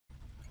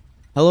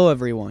Hello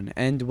everyone,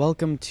 and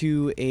welcome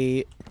to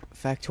a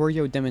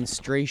Factorio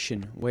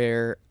demonstration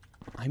where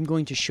I'm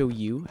going to show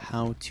you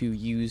how to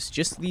use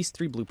just these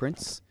three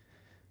blueprints,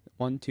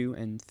 1, 2,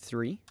 and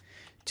 3,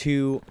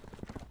 to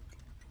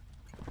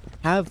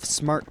have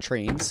smart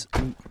trains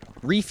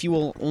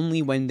refuel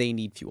only when they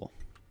need fuel.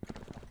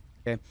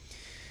 Okay,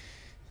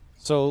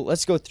 so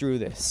let's go through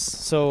this.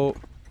 So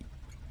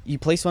you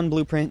place one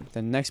blueprint,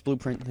 the next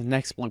blueprint, the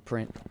next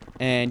blueprint,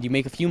 and you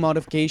make a few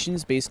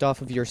modifications based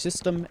off of your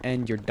system,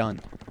 and you're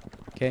done.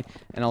 Okay,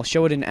 and I'll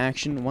show it in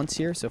action once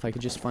here, so if I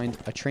could just find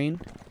a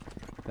train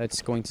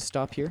that's going to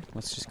stop here.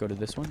 Let's just go to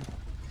this one.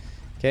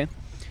 Okay,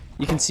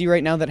 you can see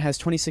right now that it has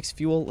 26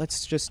 fuel.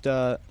 Let's just,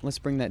 let's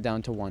bring that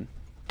down to 1.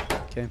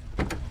 Okay,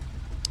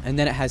 and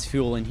then it has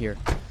fuel in here.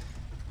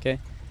 Okay,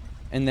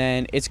 and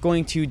then it's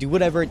going to do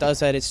whatever it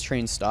does at its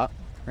train stop,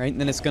 right?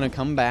 And then it's going to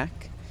come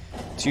back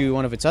to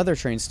one of its other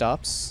train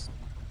stops.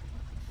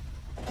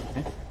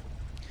 Okay.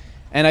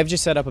 And I've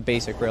just set up a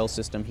basic rail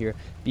system here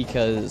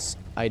because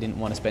I didn't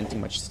want to spend too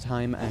much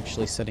time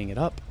actually setting it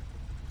up.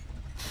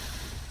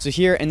 So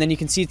here, and then you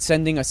can see it's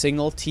sending a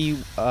signal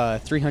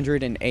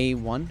T300 and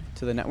A1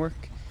 to the network.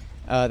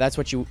 That's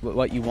what you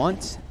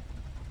want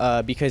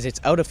because it's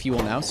out of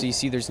fuel now. So you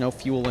see there's no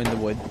fuel in the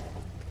wood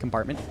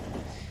compartment.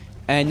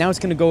 And now it's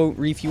going to go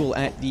refuel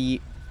at the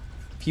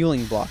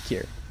fueling block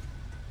here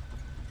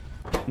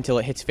until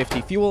it hits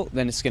 50 fuel.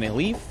 Then it's going to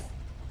leave.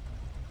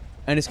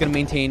 And it's going to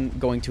maintain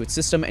going to its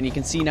system, and you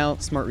can see now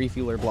smart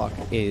refueler block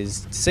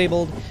is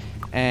disabled,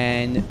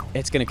 and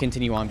it's going to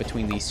continue on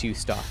between these two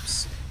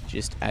stops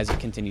just as it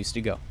continues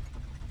to go.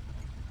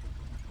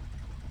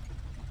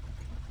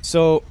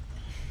 So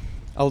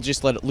I'll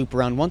just let it loop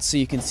around once so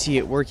you can see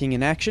it working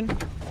in action.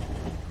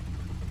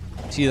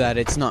 See that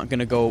it's not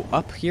going to go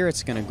up here,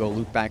 it's going to go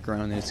loop back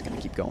around, and it's going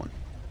to keep going.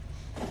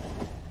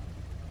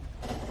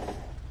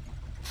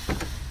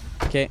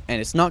 Okay, and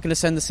it's not going to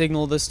send the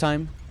signal this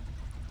time.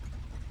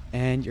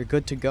 And you're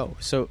good to go.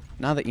 So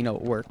now that you know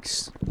it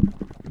works,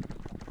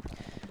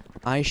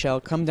 I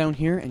shall come down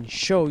here and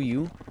show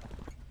you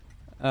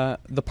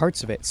the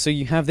parts of it. So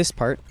you have this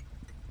part.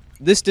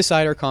 This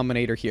decider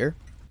combinator here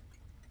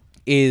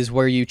is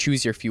where you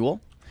choose your fuel.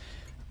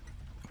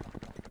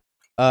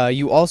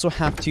 You also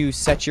have to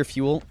set your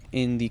fuel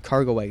in the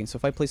cargo wagon. So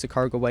if I place a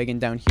cargo wagon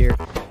down here,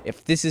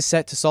 if this is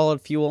set to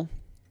solid fuel,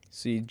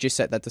 so you just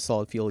set that to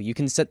solid fuel, you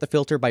can set the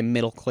filter by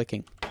middle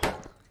clicking.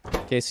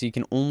 Okay, so you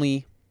can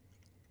only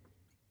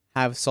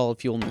have solid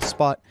fuel in the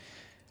spot.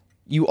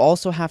 You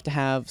also have to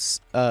have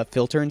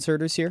filter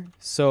inserters here.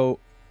 So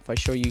if I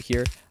show you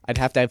here, I'd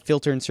have to have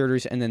filter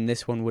inserters, and then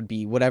this one would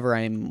be whatever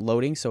I'm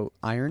loading, so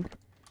iron,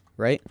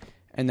 right?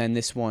 And then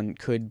this one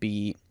could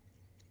be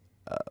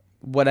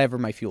whatever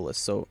my fuel is,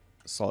 so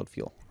solid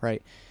fuel,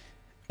 right?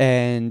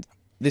 And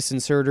this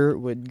inserter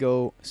would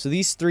go, so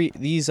these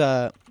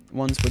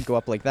ones would go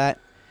up like that,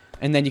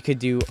 and then you could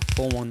do a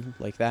full one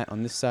like that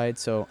on this side.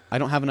 So I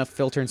don't have enough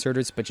filter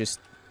inserters, but just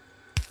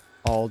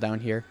all down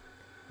here,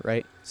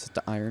 right? Set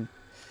the iron.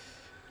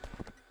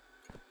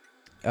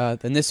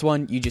 Then this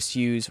one, you just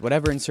use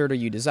whatever inserter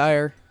you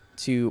desire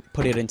to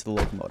put it into the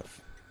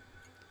locomotive.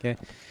 Okay.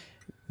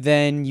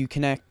 Then you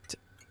connect.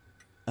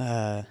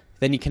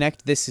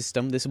 This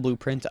system, this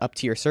blueprint, up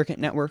to your circuit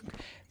network.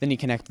 Then you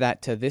connect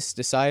that to this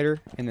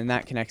decider, and then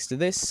that connects to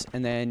this,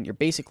 and then you're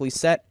basically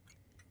set.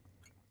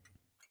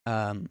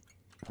 I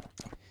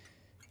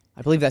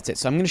believe that's it.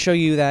 So I'm going to show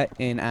you that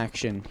in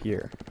action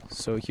here.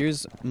 So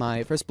here's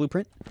my first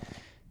blueprint.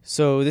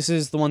 So this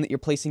is the one that you're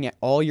placing at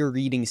all your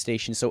reading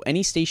stations. So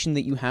any station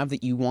that you have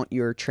that you want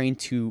your train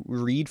to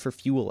read for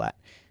fuel at,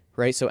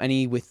 right? So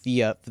any with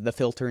the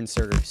filter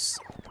inserters,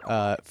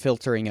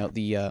 filtering out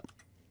the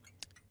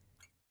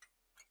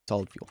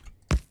solid fuel.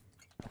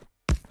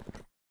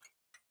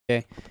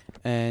 Okay,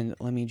 and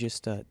let me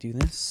just do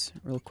this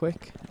real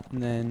quick,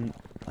 and then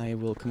I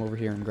will come over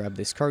here and grab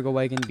this cargo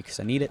wagon because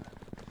I need it.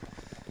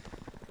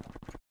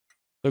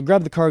 So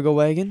grab the cargo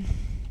wagon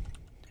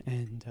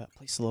and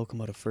place the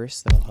locomotive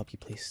first. That'll help you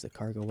place the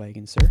cargo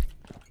wagon, sir.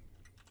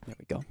 There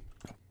we go.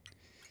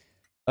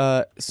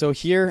 So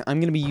here I'm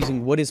going to be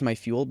using wood as my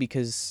fuel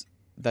because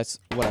that's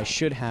what I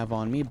should have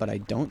on me, but I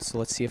don't. So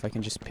let's see if I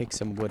can just pick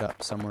some wood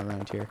up somewhere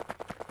around here.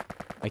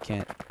 I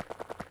can't.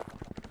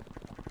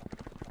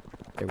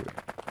 There we go.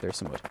 There's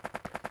some wood.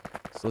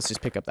 So let's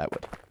just pick up that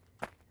wood.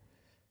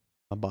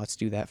 Bots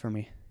do that for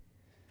me.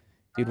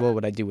 Dude, what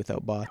would I do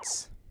without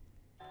bots?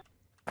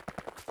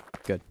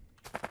 Good.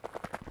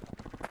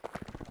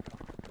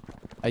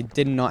 I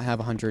did not have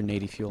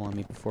 180 fuel on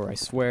me before, I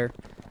swear.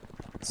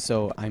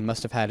 So I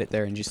must have had it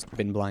there and just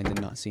been blind and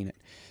not seen it.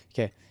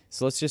 Okay,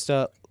 so let's just,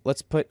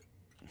 let's put...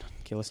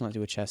 Okay, let's not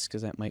do a chest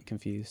because that might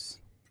confuse.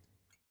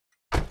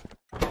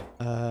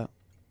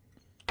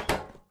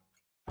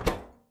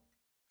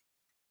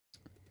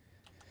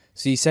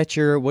 So you set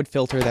your wood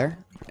filter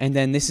there, and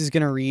then this is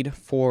going to read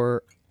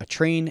for a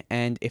train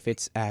and if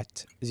it's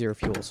at 0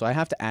 fuel. So I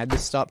have to add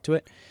this stop to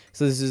it.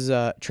 So this is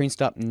train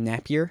stop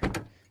Napier.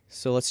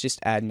 So let's just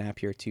add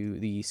Napier to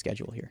the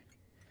schedule here.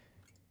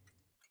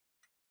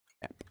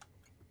 Yep.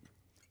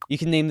 You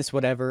can name this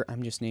whatever.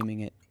 I'm just naming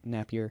it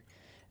Napier.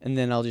 And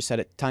then I'll just set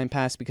it time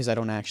pass because I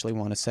don't actually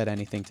want to set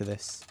anything to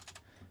this.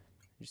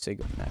 Just say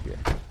go to Napier.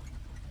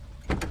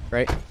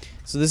 Right?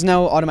 So this is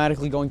now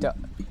automatically going to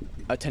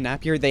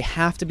Napier. They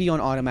have to be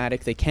on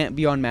automatic. They can't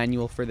be on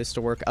manual for this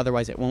to work.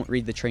 Otherwise, it won't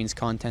read the train's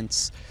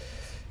contents.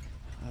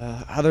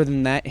 Other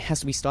than that, it has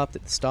to be stopped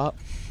at the stop.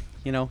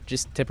 You know,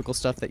 just typical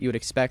stuff that you would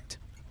expect.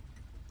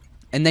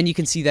 And then you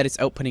can see that it's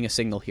outputting a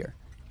signal here.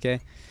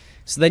 Okay?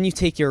 So then you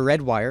take your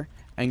red wire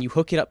and you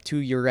hook it up to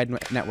your red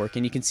network.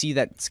 And you can see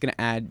that it's going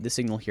to add the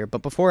signal here.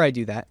 But before I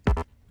do that,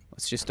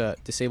 let's just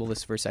disable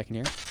this for a second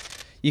here.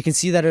 You can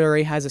see that it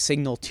already has a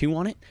signal 2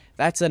 on it.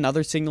 That's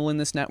another signal in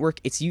this network.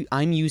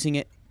 I'm using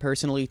it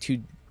personally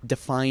to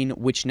define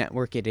which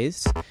network it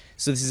is.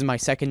 So this is my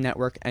second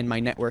network, and my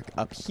network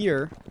up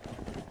here,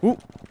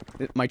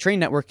 my train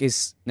network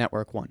is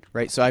network 1,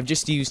 right? So I've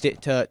just used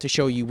it to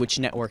show you which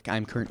network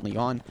I'm currently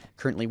on,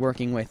 currently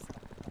working with,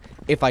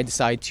 if I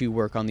decide to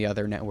work on the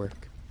other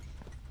network.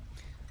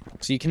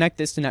 So you connect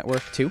this to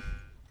network 2,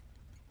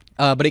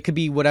 but it could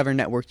be whatever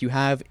network you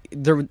have.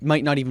 There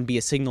might not even be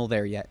a signal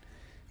there yet.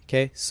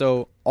 Okay,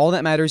 so all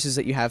that matters is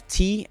that you have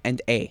T and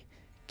A.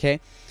 Okay,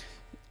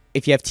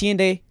 if you have T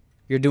and A,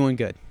 you're doing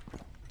good.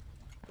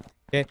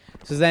 Okay,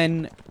 so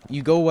then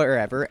you go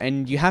wherever,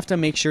 and you have to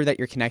make sure that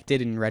you're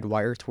connected in red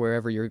wire to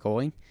wherever you're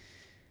going.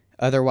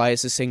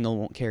 Otherwise, the signal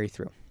won't carry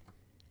through.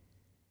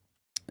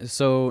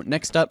 So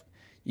next up,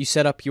 you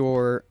set up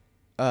your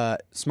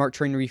smart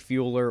train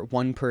refueler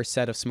 1 per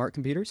set of smart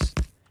computers.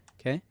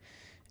 Okay,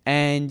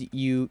 and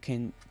you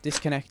can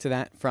disconnect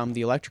that from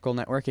the electrical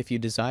network if you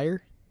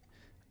desire.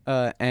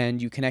 And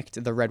you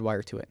connect the red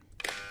wire to it.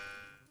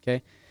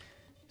 Okay,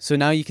 so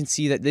now you can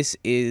see that this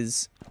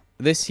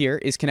here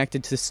is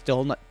connected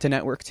to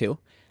network 2,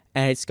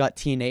 and it's got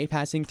T and A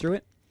passing through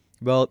it.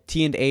 Well,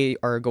 T and A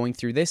are going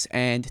through this,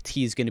 and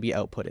T is going to be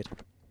outputted.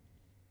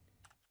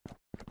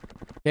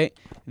 Okay,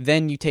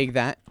 then you take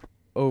that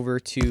over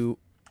to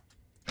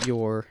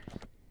your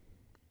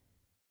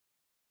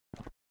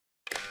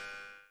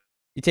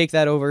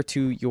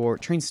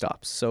train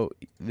stops. So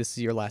this is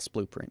your last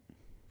blueprint.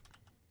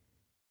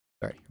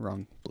 Sorry,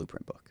 wrong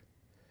blueprint book.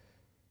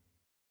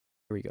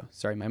 Here we go.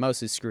 Sorry, my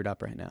mouse is screwed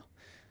up right now.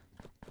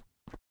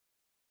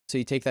 So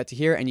you take that to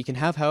here, and you can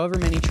have however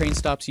many train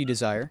stops you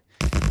desire.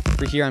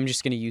 For here, I'm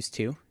just going to use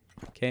 2.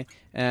 Okay,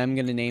 and I'm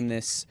going to name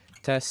this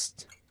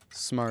Test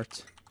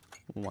Smart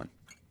 1.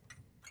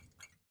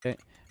 Okay,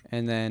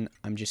 and then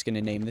I'm just going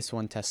to name this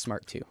one Test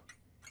Smart 2.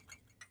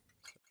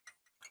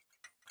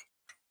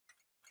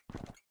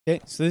 Okay,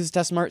 so this is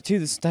Test Smart 2,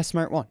 this is Test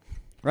Smart 1,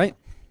 right?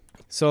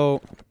 So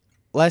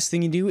last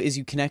thing you do is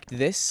you connect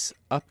this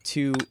up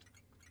to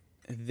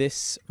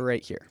this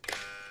right here.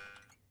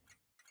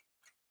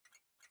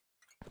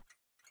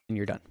 And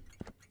you're done,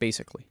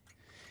 basically.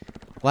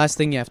 Last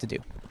thing you have to do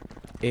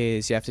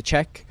is you have to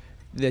check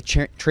the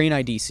train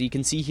ID. So you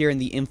can see here in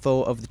the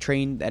info of the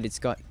train that it's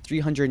got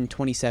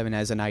 327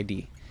 as an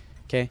ID.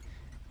 Okay?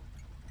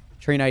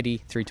 Train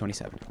ID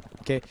 327.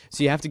 Okay?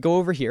 So you have to go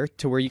over here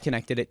to where you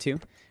connected it to,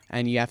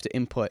 and you have to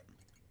input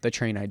the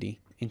train ID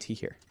into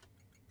here.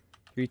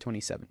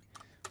 327.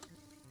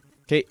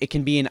 Okay, it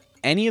can be in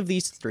any of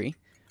these 3,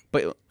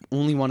 but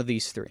only one of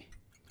these 3.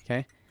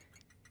 Okay?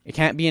 It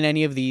can't be in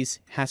any of these.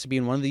 It has to be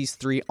in one of these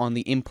 3 on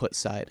the input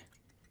side.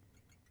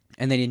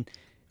 And then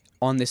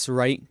on this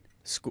right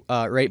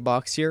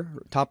box here,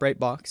 top right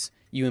box,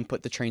 you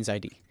input the train's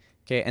ID.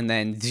 Okay, and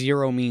then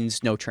 0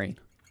 means no train.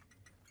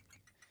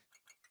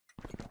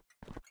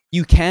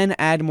 You can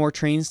add more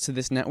trains to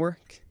this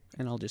network,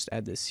 and I'll just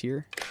add this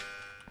here.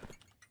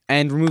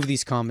 And remove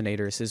these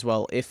combinators as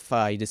well if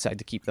I decide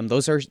to keep them.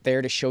 Those are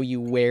there to show you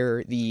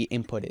where the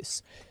input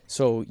is.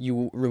 So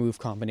you remove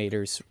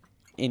combinators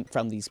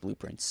from these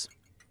blueprints.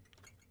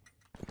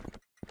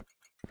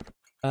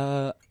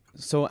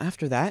 So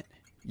after that,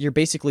 you're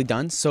basically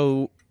done.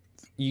 So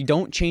you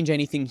don't change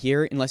anything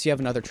here unless you have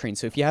another train.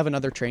 So if you have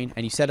another train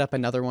and you set up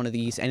another one of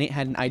these and it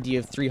had an ID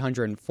of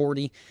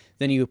 340,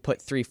 then you would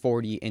put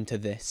 340 into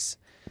this.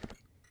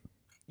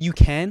 You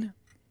can.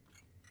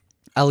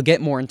 I'll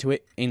get more into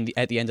it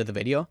at the end of the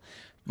video,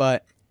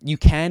 but you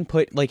can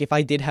put, like, if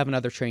I did have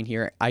another train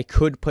here, I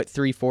could put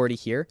 340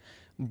 here,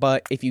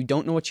 but if you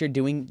don't know what you're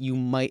doing, you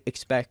might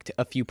expect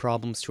a few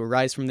problems to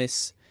arise from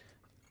this,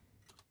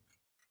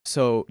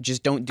 so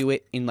just don't do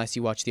it unless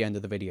you watch the end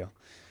of the video,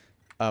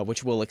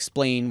 which will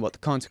explain what the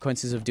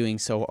consequences of doing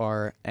so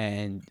are,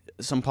 and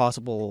some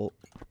possible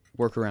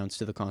workarounds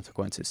to the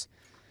consequences.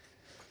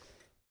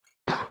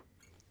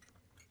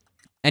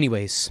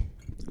 Anyways,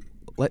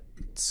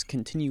 let's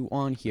continue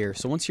on here.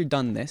 So once you're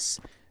done this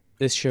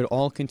should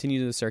all continue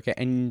to the circuit,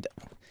 and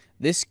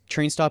this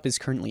train stop is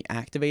currently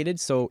activated,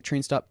 so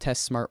train stop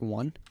test smart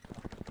 1.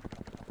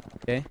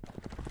 Okay.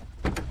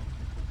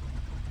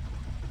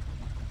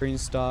 Train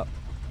stop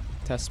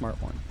test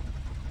smart 1.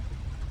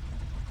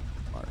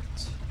 Smart.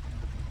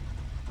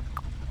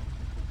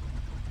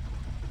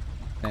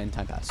 And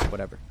time pass,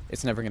 whatever.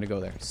 It's never going to go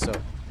there, so.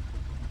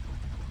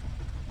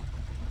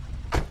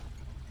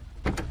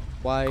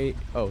 Why?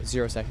 Oh,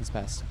 0 seconds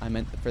passed. I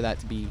meant for that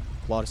to be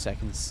a lot of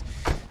seconds,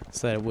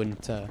 so that it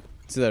wouldn't, so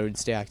that it would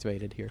stay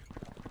activated here.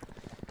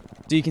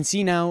 So you can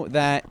see now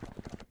that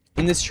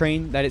in this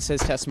train that it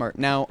says test smart.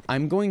 Now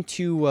I'm going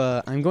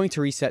to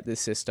reset this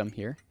system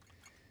here.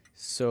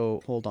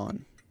 So hold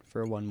on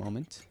for one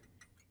moment.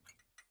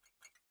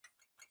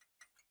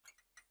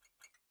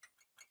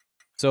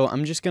 So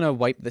I'm just gonna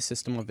wipe the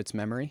system of its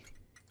memory.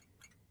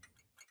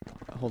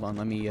 Hold on,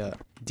 let me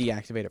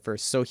deactivate it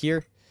first. So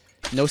here,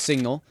 no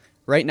signal.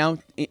 Right now,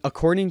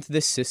 according to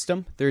this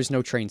system, there's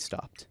no train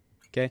stopped.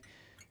 Okay?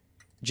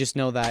 Just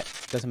know that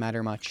doesn't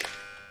matter much.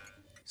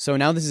 So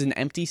now this is an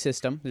empty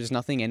system. There's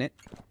nothing in it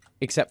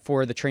except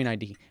for the train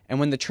ID. And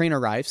when the train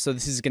arrives, so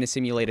this is going to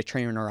simulate a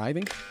train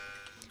arriving,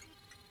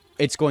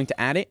 it's going to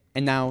add it,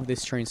 and now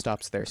this train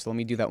stops there. So let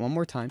me do that one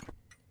more time.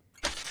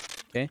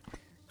 Okay?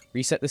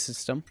 Reset the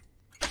system.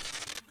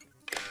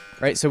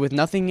 Right, so with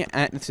nothing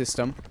at the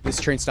system,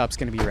 this train stop's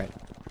going to be red.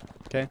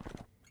 Okay?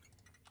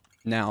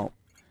 Now,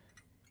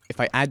 if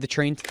I add the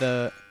train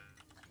to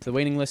the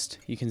waiting list,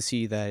 you can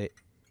see that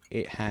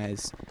it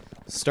has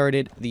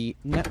started the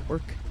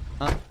network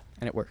up,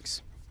 and it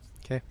works.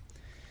 Okay?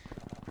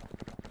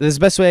 This is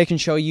the best way I can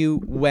show you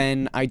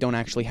when I don't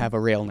actually have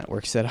a rail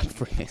network set up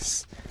for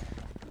this.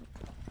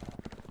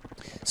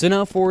 So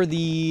now for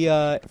the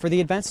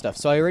advanced stuff.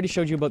 So I already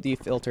showed you about the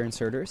filter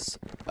inserters.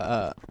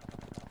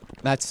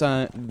 That's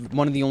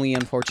one of the only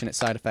unfortunate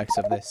side effects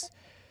of this.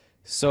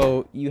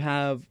 So you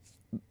have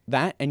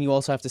that, and you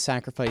also have to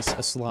sacrifice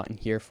a slot in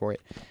here for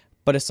it.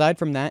 But aside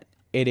from that,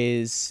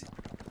 there's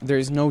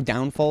no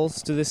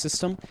downfalls to the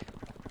system.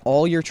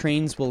 All your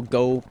trains will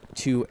go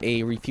to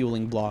a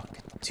refueling block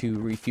to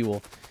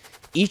refuel.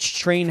 Each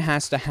train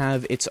has to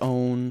have its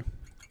own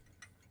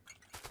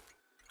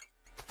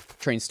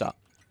train stop.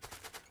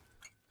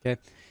 Okay?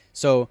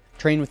 So,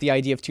 train with the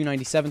ID of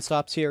 297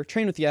 stops here,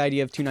 train with the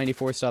ID of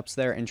 294 stops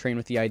there, and train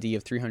with the ID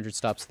of 300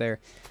 stops there.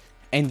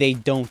 And they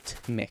don't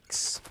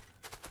mix.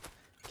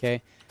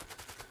 Okay?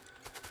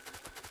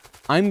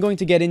 I'm going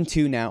to get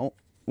into now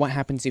what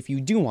happens if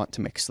you do want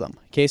to mix them.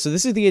 Okay, so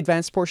this is the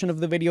advanced portion of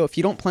the video. If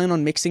you don't plan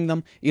on mixing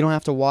them, you don't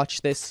have to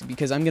watch this,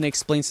 because I'm going to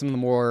explain some of the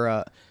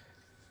more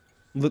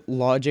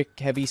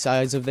logic-heavy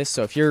sides of this.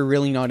 So if you're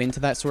really not into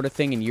that sort of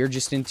thing, and you're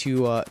just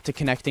into to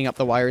connecting up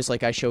the wires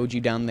like I showed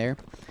you down there,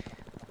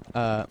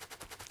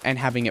 and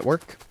having it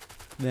work,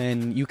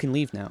 then you can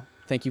leave now.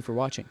 Thank you for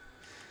watching.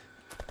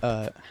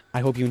 I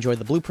hope you enjoyed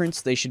the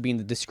blueprints. They should be in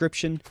the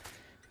description.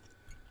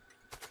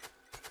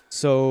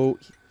 So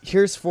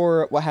here's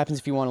for what happens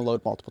if you want to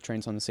load multiple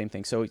trains on the same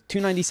thing. So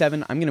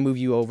 297, I'm going to move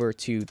you over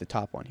to the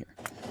top one here.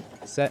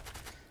 Set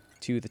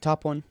to the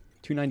top one,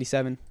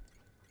 297.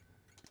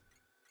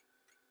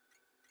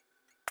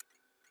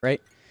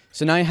 Right?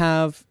 So now I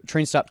have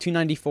train stop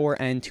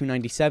 294 and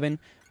 297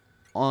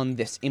 on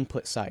this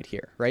input side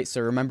here, right?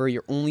 So remember,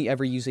 you're only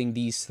ever using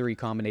these three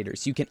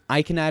combinators.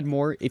 I can add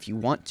more if you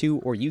want to,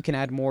 or you can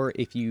add more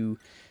if you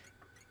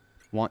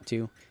want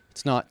to.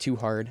 It's not too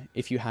hard.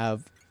 If you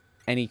have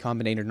any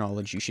combinator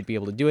knowledge, you should be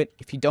able to do it.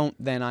 If you don't,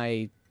 then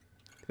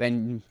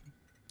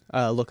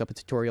look up a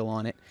tutorial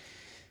on it,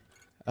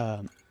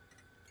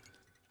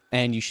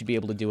 and you should be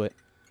able to do it,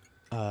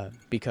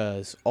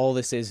 because all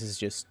this is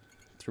just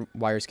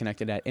wires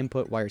connected at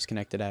input, wires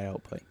connected at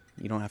output.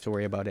 You don't have to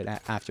worry about it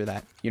after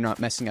that. You're not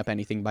messing up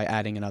anything by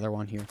adding another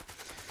one here.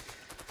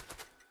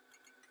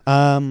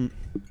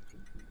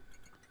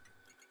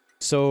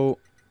 So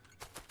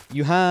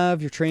you have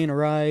your train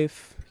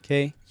arrive.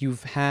 Okay, you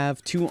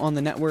have 2 on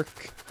the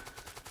network.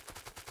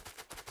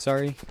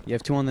 Sorry, you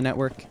have 2 on the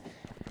network,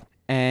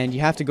 and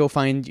you have to go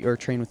find your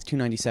train with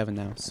 297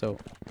 now. So,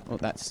 oh,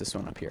 that's this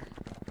one up here.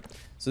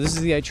 So this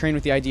is the train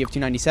with the ID of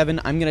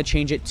 297. I'm gonna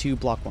change it to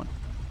block 1.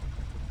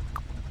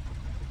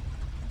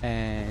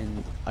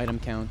 And item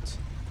count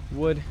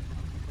wood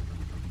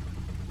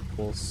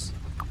equals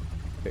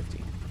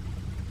 50.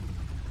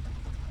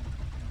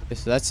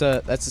 So that's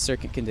the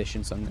circuit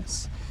conditions on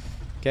this.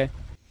 Okay.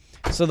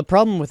 So the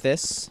problem with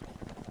this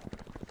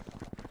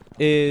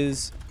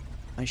is,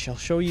 I shall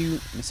show you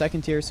in a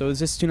second here. So is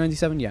this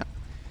 297? Yeah.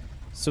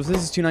 So if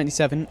this is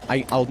 297,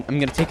 I'm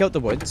gonna take out the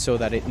wood so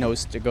that it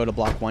knows to go to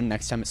block 1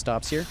 next time it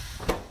stops here.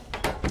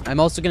 I'm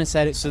also gonna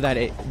set it so that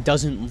it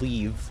doesn't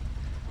leave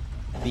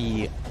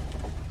the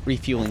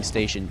refueling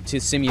station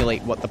to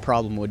simulate what the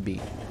problem would be.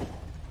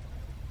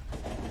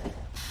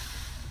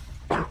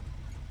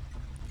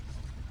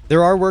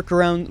 There are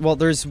workarounds. Well,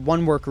 there's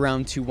one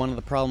workaround to one of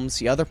the problems.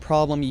 The other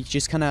problem you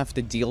just kind of have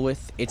to deal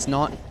with. It's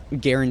not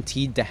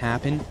guaranteed to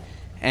happen,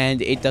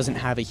 and it doesn't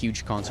have a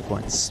huge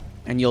consequence.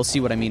 And you'll see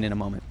what I mean in a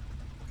moment.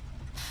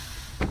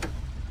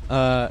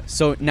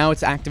 So now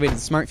it's activated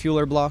the smart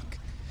fueler block.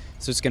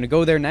 So it's going to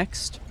go there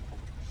next.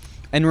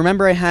 And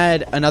remember, I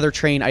had another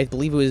train, I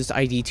believe it was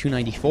ID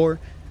 294,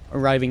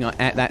 arriving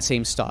at that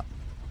same stop.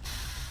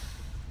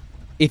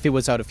 If it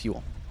was out of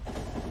fuel.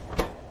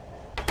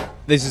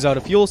 This is out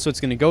of fuel, so it's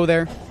going to go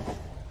there.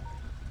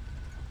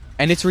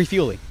 And it's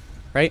refueling,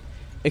 right?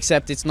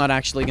 Except it's not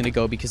actually going to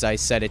go because I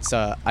said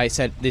I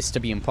set this to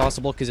be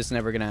impossible because it's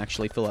never going to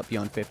actually fill up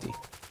beyond 50.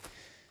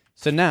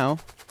 So now,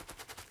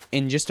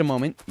 in just a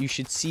moment, you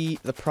should see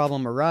the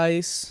problem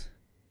arise.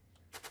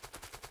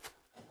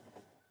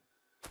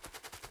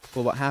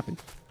 Well, what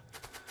happened?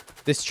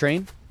 This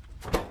train,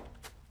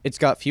 it's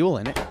got fuel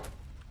in it.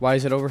 Why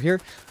is it over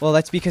here? Well,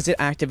 that's because it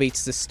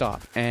activates the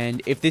stop.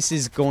 And if this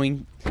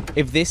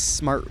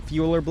smart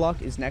fueler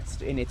block is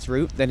next in its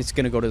route, then it's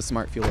going to go to the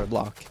smart fueler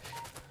block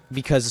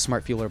because the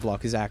smart fueler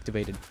block is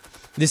activated.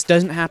 This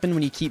doesn't happen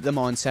when you keep them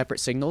on separate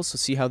signals. So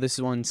see how this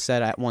one's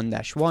set at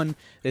 1-1,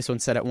 this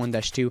one's set at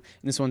 1-2, and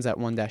this one's at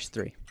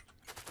 1-3.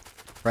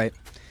 Right?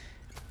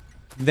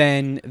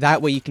 Then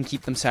that way you can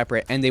keep them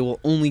separate and they will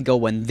only go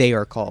when they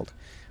are called.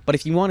 But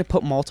if you want to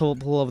put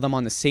multiple of them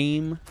on the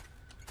same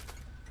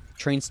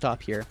train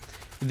stop here,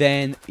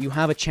 then you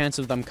have a chance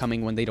of them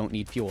coming when they don't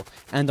need fuel.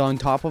 And on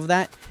top of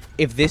that,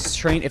 if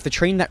the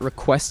train that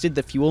requested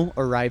the fuel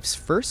arrives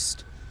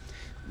first,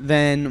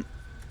 then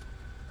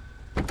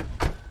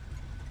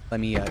let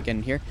me get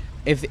in here.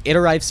 If it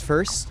arrives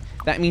first,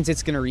 that means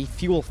it's going to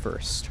refuel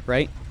first,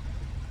 right?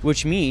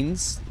 Which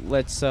means,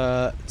 let's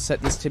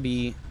set this to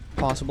be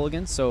possible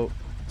again. So,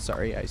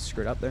 sorry, I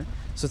screwed up there.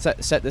 So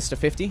set this to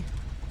 50.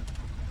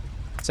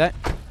 Set.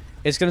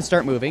 It's going to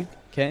start moving,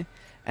 okay?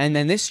 And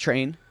then this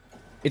train,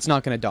 it's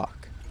not going to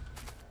dock,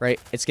 right?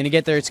 It's going to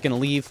get there, it's going to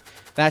leave.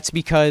 That's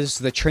because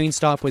the train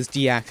stop was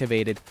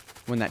deactivated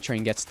when that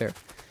train gets there.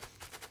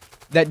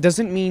 That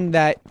doesn't mean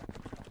that...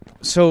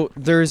 So,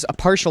 there's a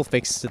partial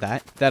fix to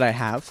that I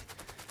have.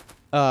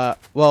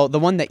 Well, the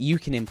one that you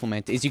can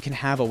implement is you can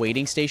have a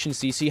waiting station.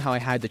 So you see how I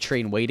had the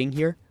train waiting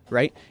here,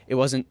 right? It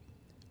wasn't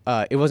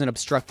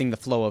obstructing the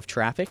flow of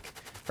traffic,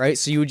 right?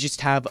 So you would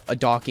just have a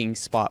docking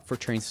spot for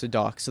trains to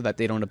dock so that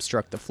they don't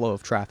obstruct the flow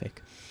of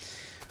traffic.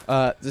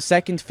 The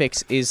second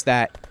fix is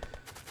that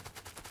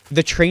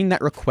the train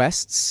that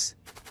requests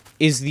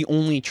is the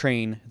only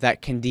train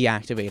that can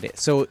deactivate it.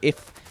 So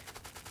if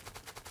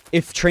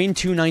train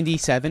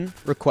 297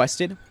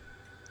 requested,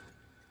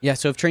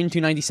 if train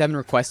 297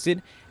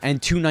 requested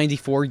and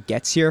 294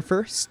 gets here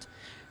first,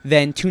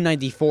 then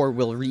 294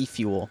 will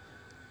refuel.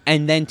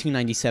 And then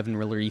 297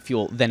 will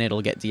refuel, then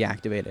it'll get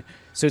deactivated.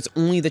 So it's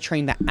only the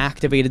train that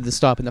activated the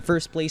stop in the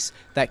first place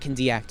that can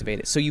deactivate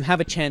it. So you have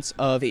a chance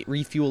of it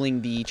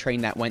refueling the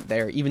train that went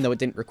there, even though it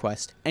didn't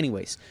request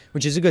anyways.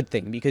 Which is a good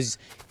thing, because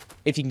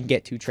if you can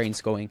get two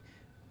trains going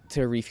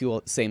to refuel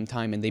at the same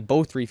time, and they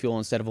both refuel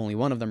instead of only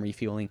one of them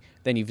refueling,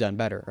 then you've done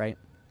better, right?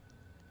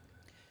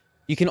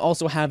 You can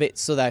also have it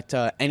so that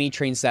any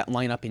trains that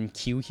line up in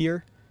queue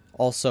here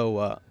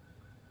also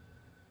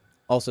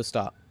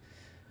stop.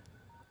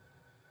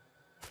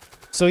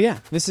 So yeah,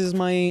 this is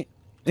my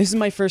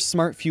first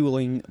smart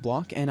fueling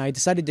block, and I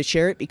decided to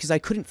share it because I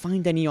couldn't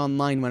find any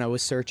online when I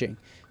was searching.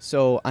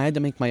 So I had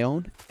to make my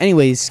own.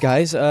 Anyways,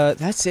 guys,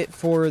 that's it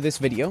for this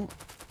video,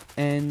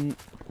 and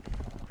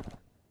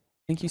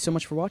thank you so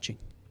much for watching.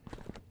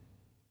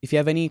 If you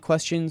have any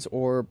questions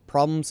or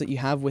problems that you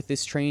have with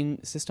this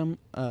train system,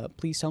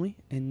 please tell me,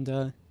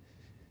 and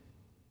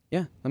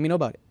yeah, let me know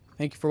about it.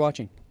 Thank you for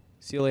watching.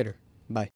 See you later.